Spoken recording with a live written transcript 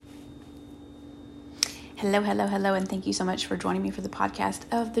Hello, hello, hello, and thank you so much for joining me for the podcast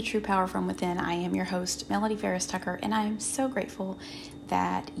of The True Power From Within. I am your host, Melody Ferris Tucker, and I am so grateful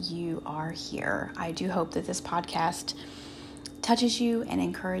that you are here. I do hope that this podcast touches you and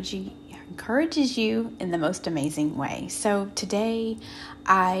encourages you in the most amazing way. So today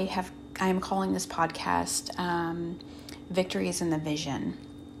I am calling this podcast Victory is in the Vision.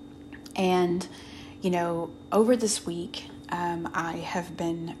 And, over this week, I have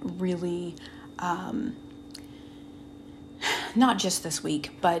been really not just this week,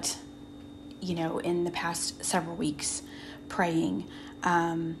 but, in the past several weeks, praying,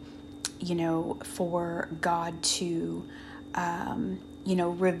 for God to,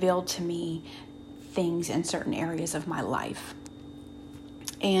 reveal to me things in certain areas of my life.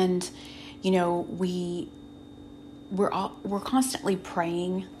 And, we're constantly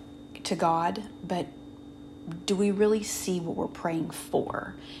praying to God, but do we really see what we're praying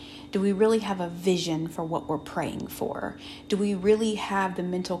for? Do we really have a vision for what we're praying for? Do we really have the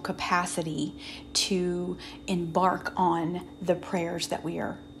mental capacity to embark on the prayers that we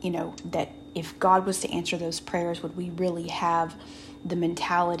are, that if God was to answer those prayers, would we really have the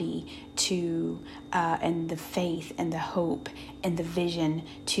mentality to, and the faith and the hope and the vision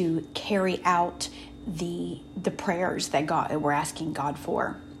to carry out the prayers that we're asking God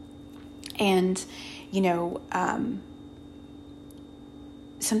for? And,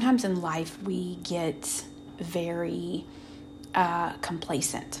 sometimes in life we get very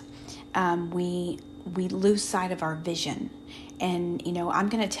complacent. We lose sight of our vision. And, I'm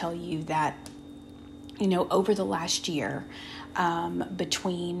going to tell you that, over the last year,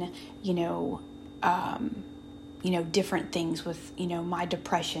 between, different things with, my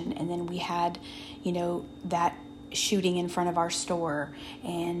depression, and then we had, that shooting in front of our store,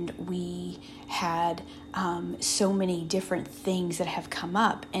 and we had so many different things that have come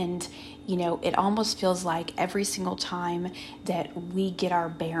up, and it almost feels like every single time that we get our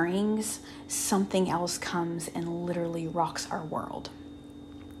bearings, something else comes and literally rocks our world.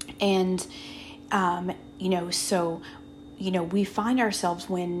 And so we find ourselves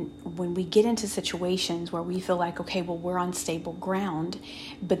when we get into situations where we feel like, okay, well, we're on stable ground,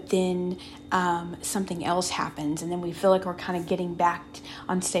 but then something else happens, and then we feel like we're kind of getting back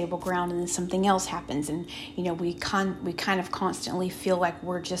on stable ground, and then something else happens, and we kind of constantly feel like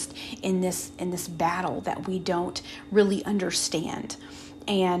we're just in this battle that we don't really understand,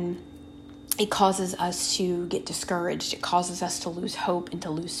 and it causes us to get discouraged. It causes us to lose hope and to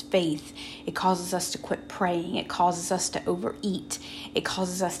lose faith. It causes us to quit praying. It causes us to overeat. It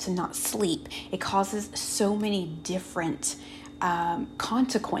causes us to not sleep. It causes so many different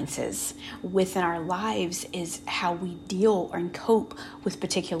consequences within our lives is how we deal and cope with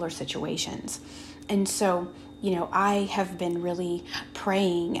particular situations. And so, I have been really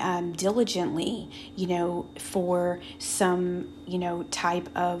praying diligently, for some, type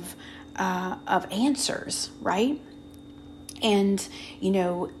of answers, right? And,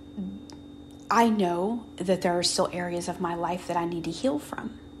 I know that there are still areas of my life that I need to heal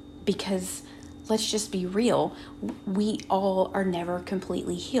from, because let's just be real, we all are never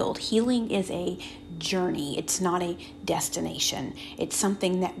completely healed. Healing is a journey. It's not a destination. It's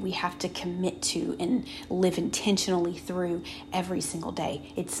something that we have to commit to and live intentionally through every single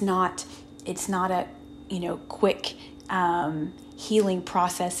day. It's not a, quick healing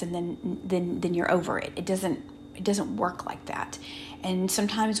process and then you're over it. It doesn't work like that. And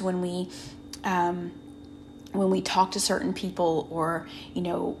sometimes when we talk to certain people, or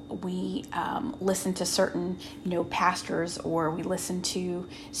we listen to certain pastors, or we listen to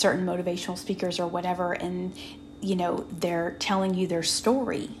certain motivational speakers or whatever, and they're telling you their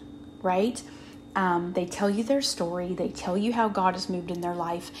story, right? They tell you their story, they tell you how God has moved in their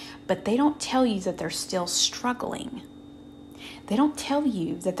life, but they don't tell you that they're still struggling. They don't tell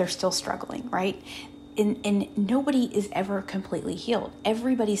you that they're still struggling, right? And nobody is ever completely healed.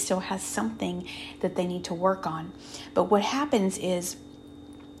 Everybody still has something that they need to work on. But what happens is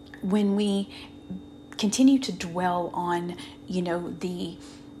when we continue to dwell on, the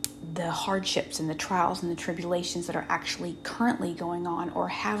hardships and the trials and the tribulations that are actually currently going on, or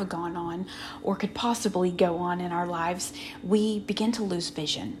have gone on, or could possibly go on in our lives, we begin to lose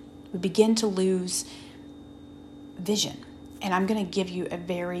vision. We begin to lose vision. And I'm going to give you a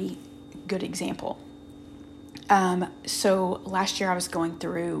very good example. So last year I was going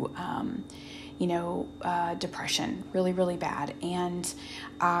through, depression, really, really bad. And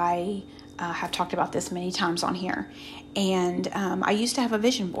I have talked about this many times on here. And I used to have a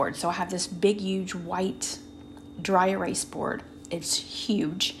vision board. So I have this big, huge white dry erase board. It's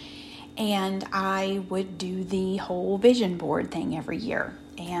huge. And I would do the whole vision board thing every year.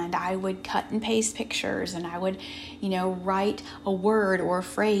 and I would cut and paste pictures, and I would, write a word or a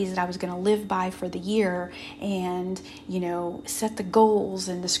phrase that I was going to live by for the year, and, set the goals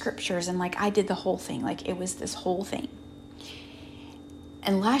and the scriptures. And like, I did the whole thing. Like, it was this whole thing.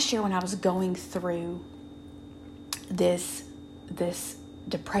 And last year when I was going through this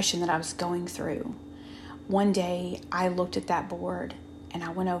depression that I was going through, one day I looked at that board and I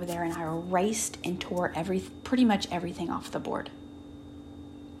went over there and I erased and tore pretty much everything off the board.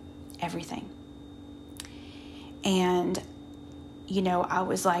 Everything. And, I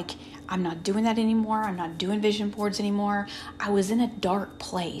was like, I'm not doing that anymore. I'm not doing vision boards anymore. I was in a dark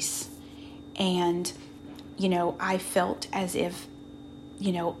place. And, I felt as if,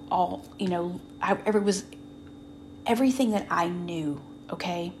 everything that I knew,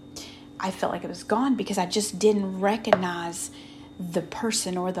 okay, I felt like it was gone because I just didn't recognize the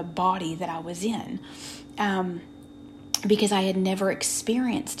person or the body that I was in, because I had never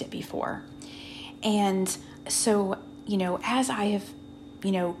experienced it before. And so, as I have,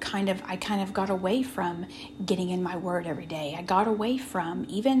 I kind of got away from getting in my word every day. I got away from,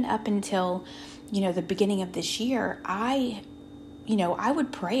 even up until, the beginning of this year, I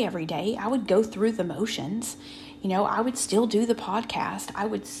would pray every day. I would go through the motions. I would still do the podcast. I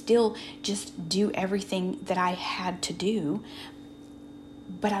would still just do everything that I had to do.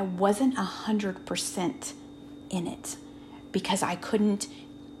 But I wasn't 100% in it because I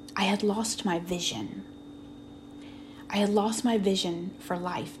had lost my vision. I had lost my vision for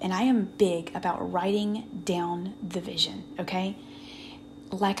life. And I am big about writing down the vision, okay?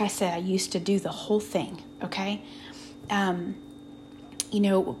 Like I said, I used to do the whole thing, okay?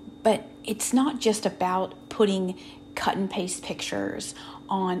 But it's not just about putting cut and paste pictures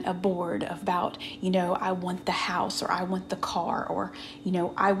on a board about, I want the house, or I want the car, or,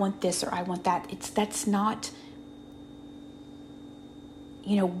 I want this, or I want that. That's not,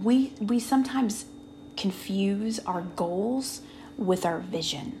 we sometimes confuse our goals with our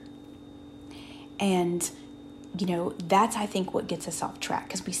vision. And that's, I think, what gets us off track,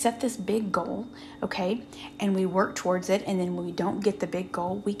 because we set this big goal, okay, and we work towards it, and then when we don't get the big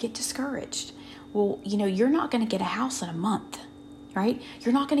goal, we get discouraged. Well, you're not going to get a house in a month, right?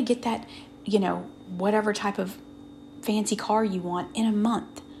 You're not going to get that, whatever type of fancy car you want in a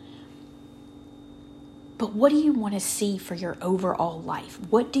month. But what do you want to see for your overall life?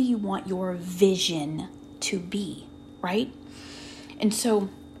 What do you want your vision to be, right? And so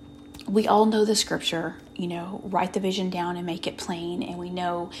we all know the scripture, write the vision down and make it plain. And we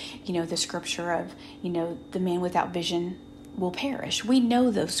know, the scripture of, the man without vision will perish. We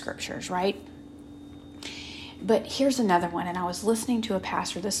know those scriptures, right? But here's another one. And I was listening to a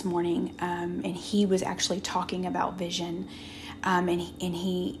pastor this morning, and he was actually talking about vision. And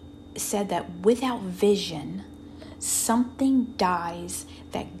he said that without vision, something dies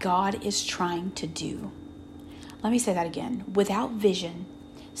that God is trying to do. Let me say that again. Without vision,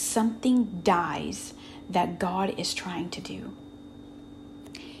 something dies that God is trying to do.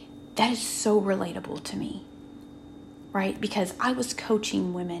 That is so relatable to me, right? Because I was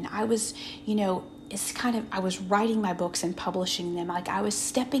coaching women. I was, I was writing my books and publishing them. Like, I was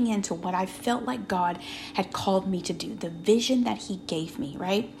stepping into what I felt like God had called me to do, the vision that he gave me,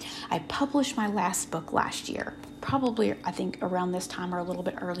 right? I published my last book last year, probably, I think, around this time or a little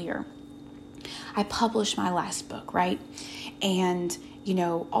bit earlier. I published my last book, right? And,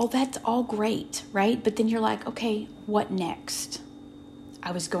 all that's all great, right? But then you're like, okay, what next?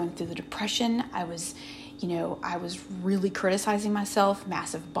 I was going through the depression. I was really criticizing myself,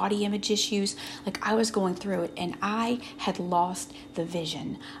 massive body image issues. Like, I was going through it, and I had lost the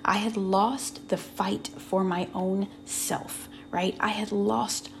vision. I had lost the fight for my own self, right? I had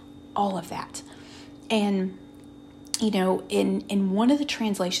lost all of that. And, in one of the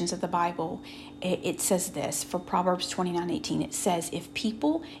translations of the Bible, it says this, for Proverbs 29:18, it says, if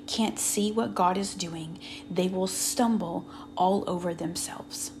people can't see what God is doing, they will stumble all over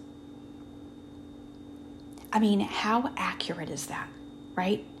themselves. I mean, how accurate is that,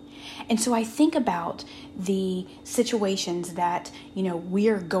 right? And so I think about the situations that,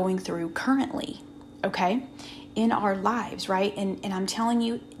 we're going through currently, okay, in our lives, right? And I'm telling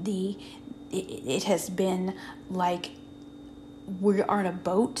you, it has been like we are in a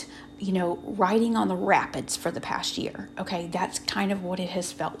boat, riding on the rapids for the past year, okay? That's kind of what it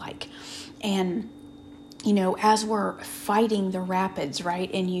has felt like. And as we're fighting the rapids, right,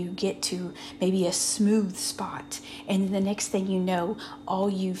 and you get to maybe a smooth spot, and then the next thing you know, all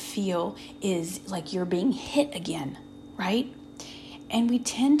you feel is like you're being hit again, right? And we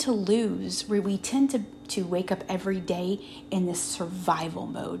tend to lose, we tend to wake up every day in this survival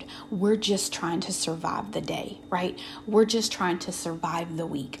mode. We're just trying to survive the day, right? We're just trying to survive the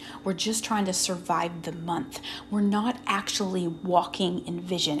week. We're just trying to survive the month. We're not actually walking in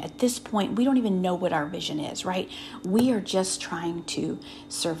vision. At this point, we don't even know what our vision is, right? We are just trying to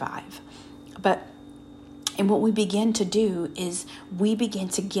survive. And what we begin to do is we begin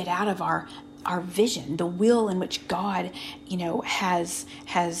to get out of our vision, the will in which God, has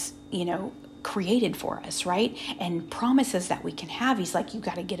created for us, right? And promises that we can have. He's like, you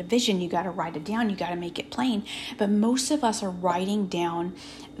got to get a vision, you got to write it down, you got to make it plain. But most of us are writing down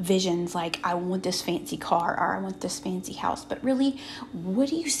visions like, I want this fancy car, or I want this fancy house. But really, what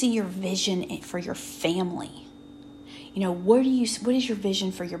do you see your vision for your family? What is your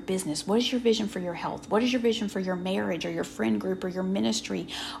vision for your business? What is your vision for your health? What is your vision for your marriage or your friend group or your ministry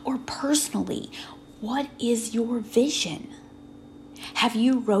or personally? What is your vision? Have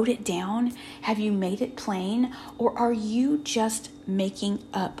you wrote it down? Have you made it plain? Or are you just making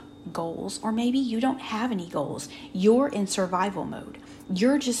up goals? Or maybe you don't have any goals. You're in survival mode.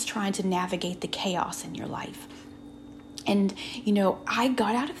 You're just trying to navigate the chaos in your life. And, I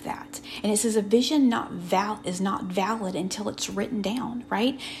got out of that. And it says a vision is not valid until it's written down,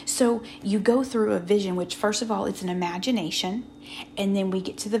 right? So you go through a vision, which first of all, it's an imagination. And then we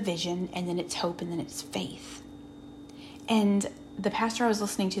get to the vision, and then it's hope, and then it's faith. And the pastor I was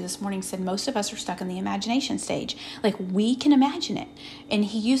listening to this morning said most of us are stuck in the imagination stage. Like, we can imagine it. And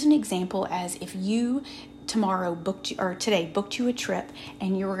he used an example as if you today booked you a trip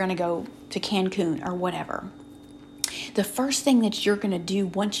and you were going to go to Cancun or whatever. The first thing that you're going to do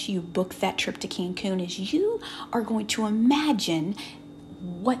once you book that trip to Cancun is you are going to imagine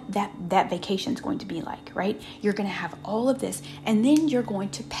what that vacation is going to be like, right? You're going to have all of this, and then you're going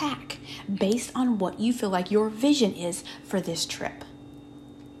to pack based on what you feel like your vision is for this trip.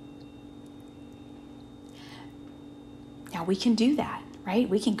 Now we can do that, right?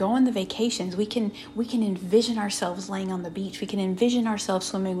 We can go on the vacations. We can envision ourselves laying on the beach. We can envision ourselves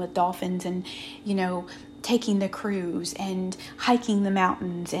swimming with dolphins and, taking the cruise and hiking the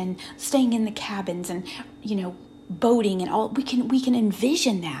mountains and staying in the cabins and, boating and all. We can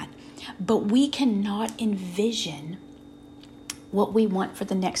envision that, but we cannot envision what we want for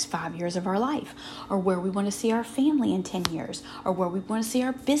the next 5 years of our life, or where we want to see our family in 10 years, or where we want to see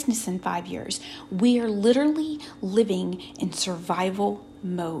our business in 5 years. We are literally living in survival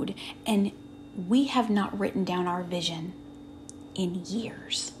mode, and we have not written down our vision in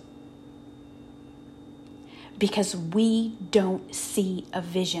years. Because we don't see a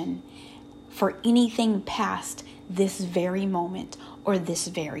vision for anything past this very moment or this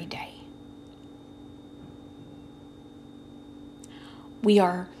very day. We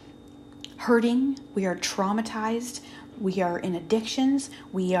are hurting, we are traumatized, we are in addictions,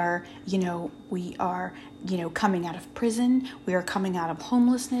 we are coming out of prison, we are coming out of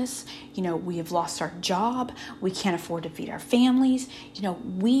homelessness, we have lost our job, we can't afford to feed our families,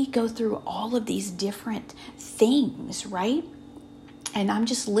 we go through all of these different things, right? And I'm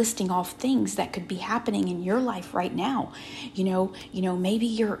just listing off things that could be happening in your life right now. Maybe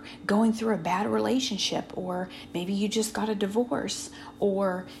you're going through a bad relationship, or maybe you just got a divorce,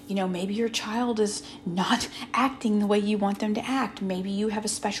 or, maybe your child is not acting the way you want them to act. Maybe you have a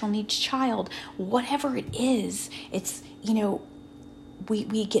special needs child. Whatever it is, it's,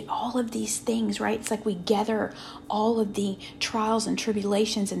 we get all of these things, right? It's like we gather all of the trials and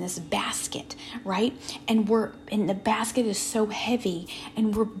tribulations in this basket, right? And the basket is so heavy,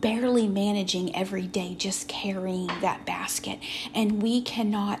 and we're barely managing every day just carrying that basket. And we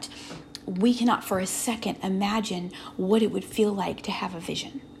cannot for a second imagine what it would feel like to have a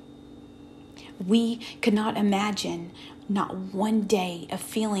vision. We could not imagine not one day of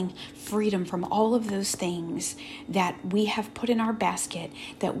feeling freedom from all of those things that we have put in our basket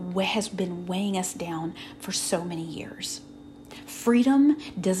that has been weighing us down for so many years. Freedom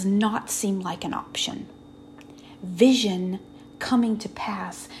does not seem like an option. Vision coming to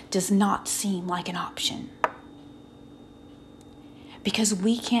pass does not seem like an option. Because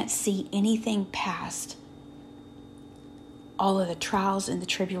we can't see anything past all of the trials and the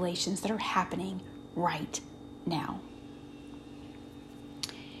tribulations that are happening right now.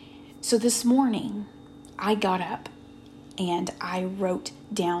 So this morning, I got up and I wrote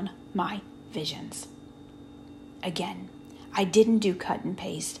down my visions. Again, I didn't do cut and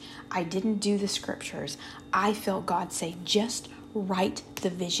paste. I didn't do the scriptures. I felt God say, just write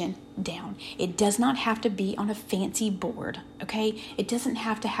the vision down. It does not have to be on a fancy board, okay? It doesn't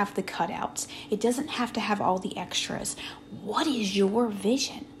have to have the cutouts. It doesn't have to have all the extras. What is your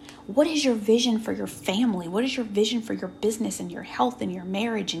vision? What is your vision for your family? What is your vision for your business and your health and your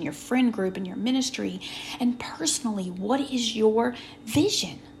marriage and your friend group and your ministry? And personally, what is your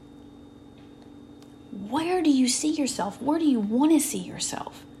vision? Where do you see yourself? Where do you want to see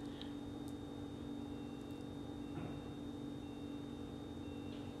yourself?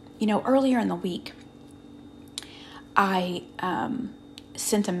 Earlier in the week, I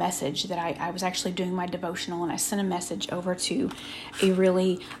sent a message that I was actually doing my devotional, and I sent a message over to a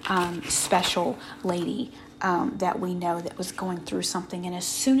really special lady that we know that was going through something. And as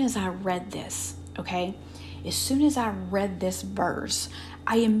soon as I read this, as soon as I read this verse,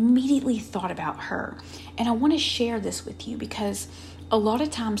 I immediately thought about her. And I want to share this with you because a lot of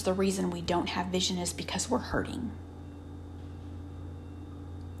times the reason we don't have vision is because we're hurting.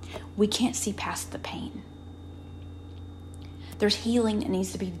 We can't see past the pain. There's healing that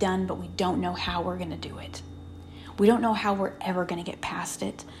needs to be done, but we don't know how we're going to do it. We don't know how we're ever going to get past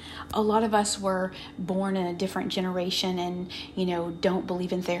it. A lot of us were born in a different generation and, don't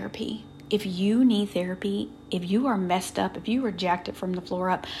believe in therapy. If you need therapy, if you are messed up, if you were jacked it from the floor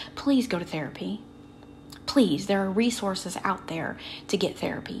up, please go to therapy. Please, there are resources out there to get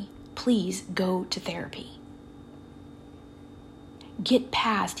therapy. Please go to therapy. Get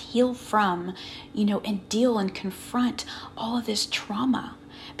past, heal from, and deal and confront all of this trauma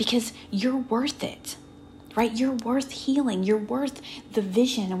because you're worth it, right? You're worth healing. You're worth the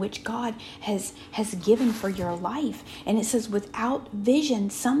vision in which God has given for your life. And it says without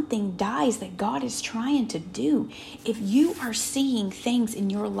vision, something dies that God is trying to do. If you are seeing things in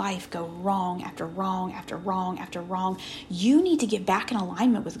your life go wrong after wrong after wrong after wrong, you need to get back in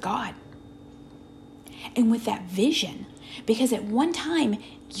alignment with God and with that vision. Because at one time,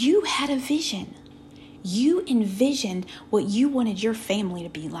 you had a vision. You envisioned what you wanted your family to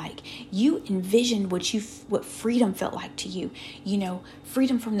be like. You envisioned what freedom felt like to you.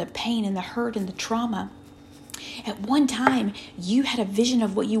 Freedom from the pain and the hurt and the trauma. At one time, you had a vision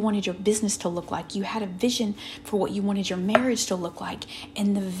of what you wanted your business to look like. You had a vision for what you wanted your marriage to look like.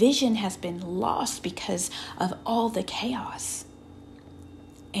 And the vision has been lost because of all the chaos.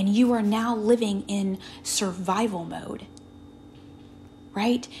 And you are now living in survival mode.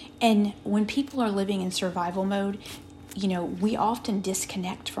 Right? And when people are living in survival mode, we often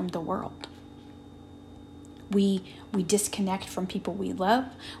disconnect from the world. We disconnect from people we love.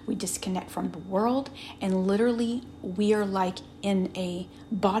 We disconnect from the world. And literally, we are like in a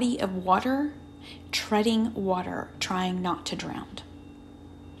body of water, treading water, trying not to drown.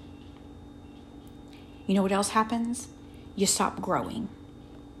 You know what else happens? You stop growing.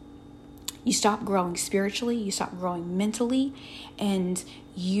 You stop growing spiritually, you stop growing mentally, and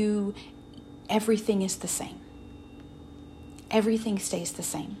everything is the same. Everything stays the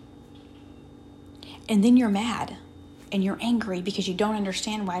same. And then you're mad and you're angry because you don't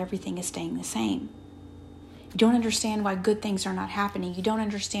understand why everything is staying the same. You don't understand why good things are not happening. You don't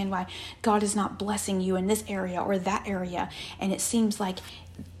understand why God is not blessing you in this area or that area. And it seems like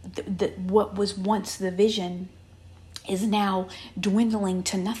what was once the vision is now dwindling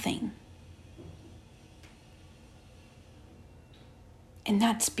to nothing. And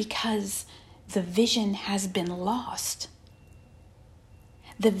that's because the vision has been lost.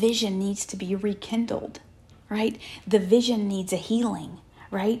 The vision needs to be rekindled, right? The vision needs a healing,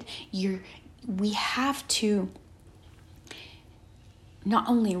 right? We have to not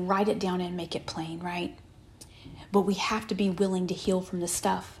only write it down and make it plain, right? But we have to be willing to heal from the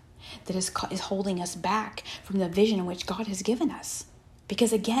stuff that is holding us back from the vision in which God has given us.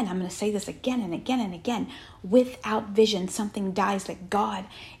 Because again, I'm going to say this again and again and again. Without vision, something dies that God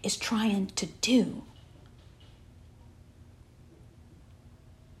is trying to do.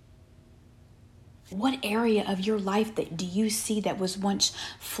 What area of your life do you see that was once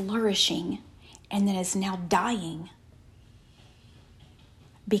flourishing and that is now dying?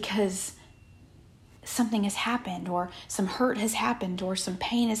 Because something has happened, or some hurt has happened, or some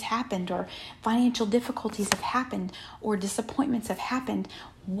pain has happened, or financial difficulties have happened, or disappointments have happened.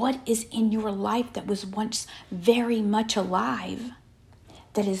 What is in your life that was once very much alive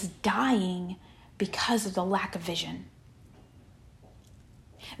that is dying because of the lack of vision?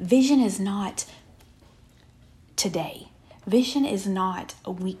 Vision is not today. Vision is not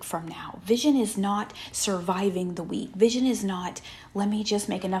a week from now. Vision is not surviving the week. Vision is not, let me just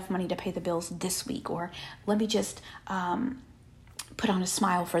make enough money to pay the bills this week, or let me just put on a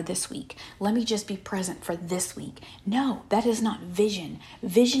smile for this week. Let me just be present for this week. No, that is not vision.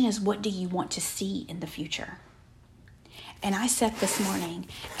 Vision is, what do you want to see in the future? And I sat this morning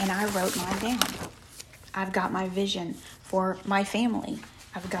and I wrote mine down. I've got my vision for my family.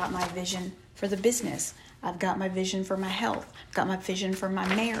 I've got my vision for the business. I've got my vision for my health. I've got my vision for my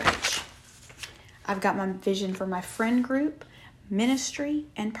marriage. I've got my vision for my friend group, ministry,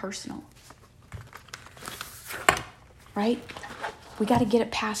 and personal. Right? We got to get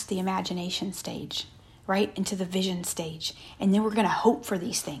it past the imagination stage, right? Into the vision stage. And then we're going to hope for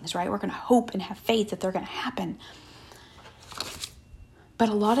these things, right? We're going to hope and have faith that they're going to happen. But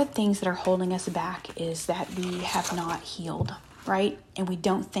a lot of things that are holding us back is that we have not healed, right? And we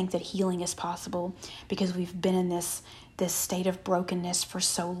don't think that healing is possible because we've been in this state of brokenness for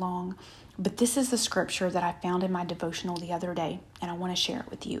so long. But this is the scripture that I found in my devotional the other day, and I want to share it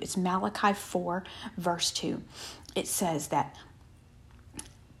with you. It's Malachi 4, verse 2. It says that,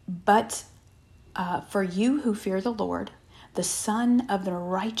 but for you who fear the Lord, the Son of the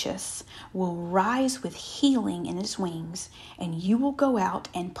righteous will rise with healing in his wings, and you will go out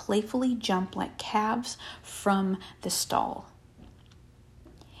and playfully jump like calves from the stall.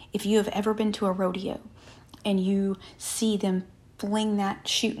 If you have ever been to a rodeo and you see them fling that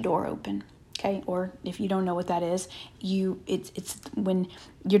chute door open, okay, or if you don't know what that is, it's when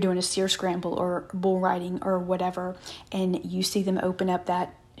you're doing a steer scramble or bull riding or whatever, and you see them open up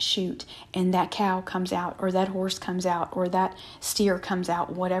that chute and that cow comes out or that horse comes out or that steer comes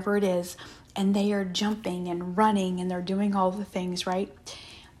out, whatever it is, and they are jumping and running and they're doing all the things, right?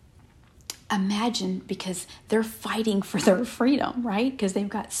 Imagine, because they're fighting for their freedom, right? Because they've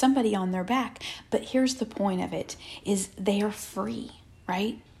got somebody on their back. But here's the point of it, is they are free,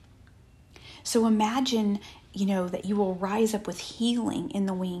 right? So imagine, that you will rise up with healing in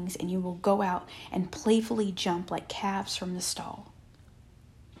the wings and you will go out and playfully jump like calves from the stall,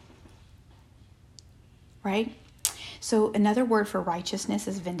 right? So another word for righteousness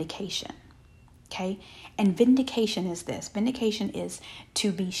is vindication, okay? And vindication is this. Vindication is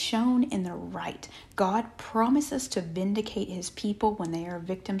to be shown in the right. God promises to vindicate his people when they are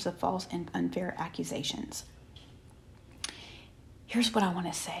victims of false and unfair accusations. Here's what I want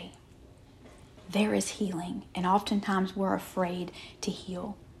to say. There is healing, and oftentimes we're afraid to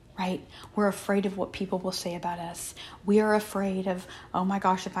heal, right? We're afraid of what people will say about us. We are afraid of, oh my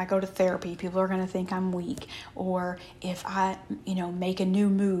gosh, if I go to therapy, people are going to think I'm weak. Or if I, make a new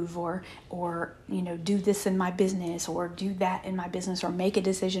move or, do this in my business or do that in my business or make a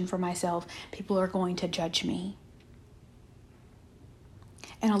decision for myself, people are going to judge me.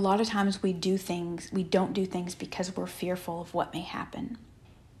 And a lot of times we don't do things because we're fearful of what may happen.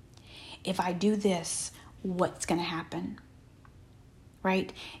 If I do this, what's going to happen?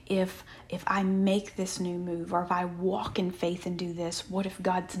 Right? If I make this new move, or if I walk in faith and do this, what if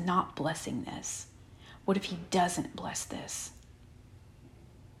God's not blessing this? What if he doesn't bless this?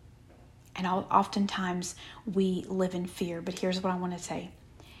 And oftentimes we live in fear, but here's what I want to say.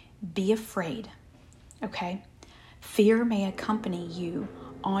 Be afraid, okay? Fear may accompany you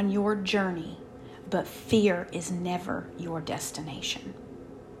on your journey, but fear is never your destination.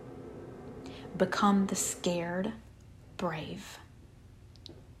 Become the scared brave.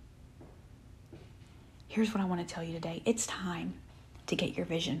 Here's what I want to tell you today. It's time to get your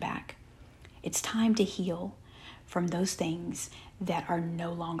vision back. It's time to heal from those things that are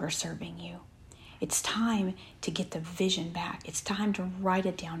no longer serving you. It's time to get the vision back. It's time to write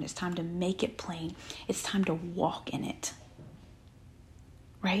it down. It's time to make it plain. It's time to walk in it.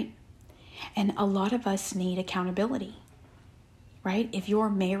 Right? And a lot of us need accountability. Right? If you're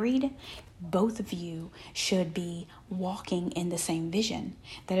married, both of you should be walking in the same vision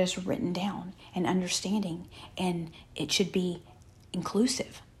that is written down and understanding, and it should be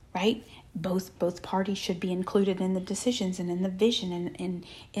inclusive, right? Both parties should be included in the decisions and in the vision and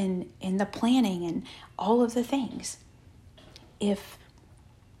in the planning and all of the things. If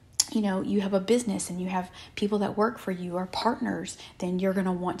you have a business and you have people that work for you or partners, then you're going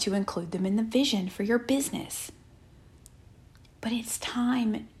to want to include them in the vision for your business. But it's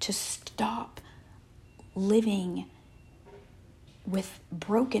time to stop living with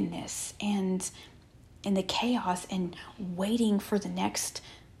brokenness and in the chaos and waiting for the next,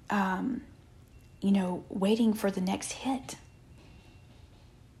 waiting for the next hit.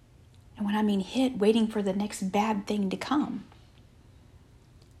 And when I mean hit, waiting for the next bad thing to come.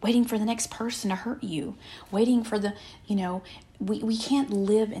 Waiting for the next person to hurt you. Waiting for we can't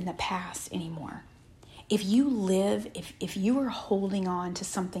live in the past anymore. If you are holding on to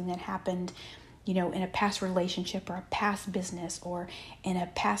something that happened, in a past relationship or a past business or in a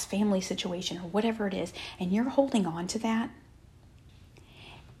past family situation or whatever it is, and you're holding on to that,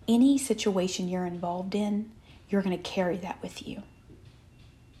 any situation you're involved in, you're going to carry that with you.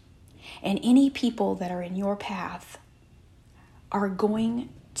 And any people that are in your path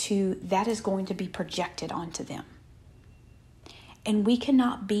that is going to be projected onto them. And we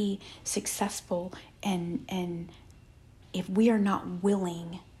cannot be successful and if we are not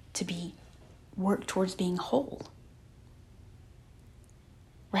willing to work towards being whole,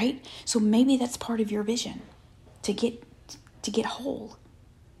 right? So maybe that's part of your vision, to get whole,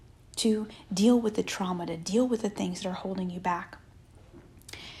 to deal with the trauma, to deal with the things that are holding you back.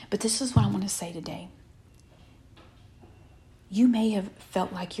 But this is what I want to say today. You may have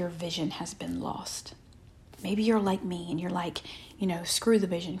felt like your vision has been lost. Maybe you're like me and you're like, screw the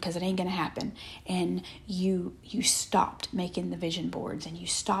vision because it ain't going to happen. And you stopped making the vision boards, and you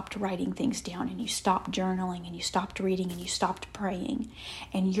stopped writing things down, and you stopped journaling, and you stopped reading, and you stopped praying,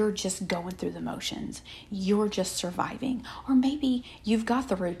 and you're just going through the motions. You're just surviving. Or maybe you've got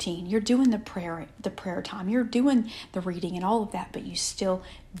the routine. You're doing the prayer time. You're doing the reading and all of that, but you still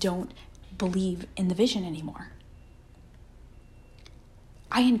don't believe in the vision anymore.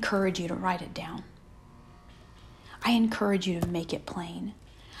 I encourage you to write it down. I encourage you to make it plain.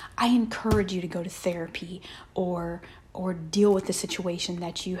 I encourage you to go to therapy or deal with the situation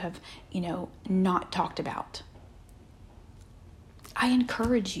that you have, not talked about. I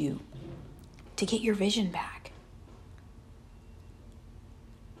encourage you to get your vision back.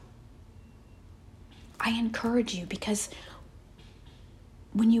 I encourage you because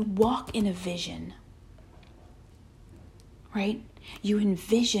when you walk in a vision, right? You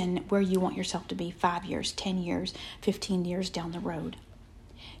envision where you want yourself to be 5 years, 10 years, 15 years down the road.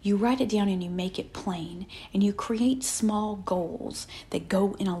 You write it down and you make it plain, and you create small goals that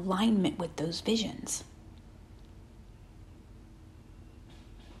go in alignment with those visions.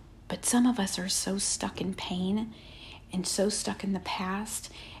 But some of us are so stuck in pain and so stuck in the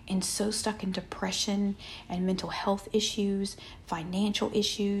past and so stuck in depression and mental health issues, financial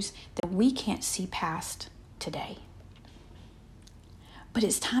issues, that we can't see past today. But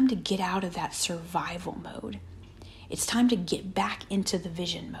it's time to get out of that survival mode. It's time to get back into the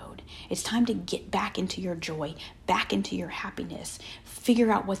vision mode. It's time to get back into your joy, back into your happiness. Figure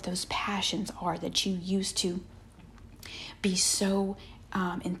out what those passions are that you used to be so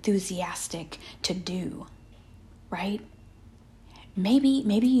enthusiastic to do, right? Maybe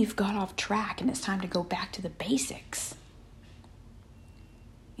you've got off track and it's time to go back to the basics.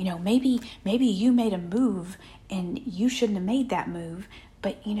 Maybe you made a move and you shouldn't have made that move,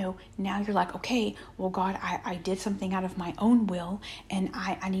 but now you're like, okay, well, God, I did something out of my own will, and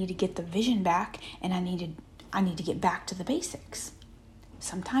I need to get the vision back, and I need to get back to the basics.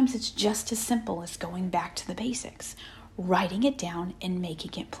 Sometimes it's just as simple as going back to the basics, writing it down and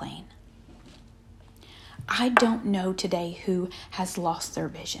making it plain. I don't know today who has lost their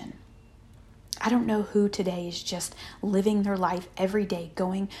vision. I don't know who today is just living their life every day,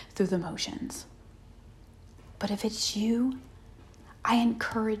 going through the motions. But if it's you, I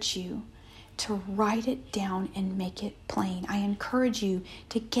encourage you to write it down and make it plain. I encourage you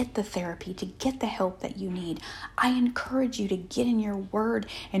to get the therapy, to get the help that you need. I encourage you to get in your word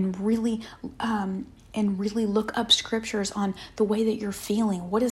and really look up scriptures on the way that you're feeling. What does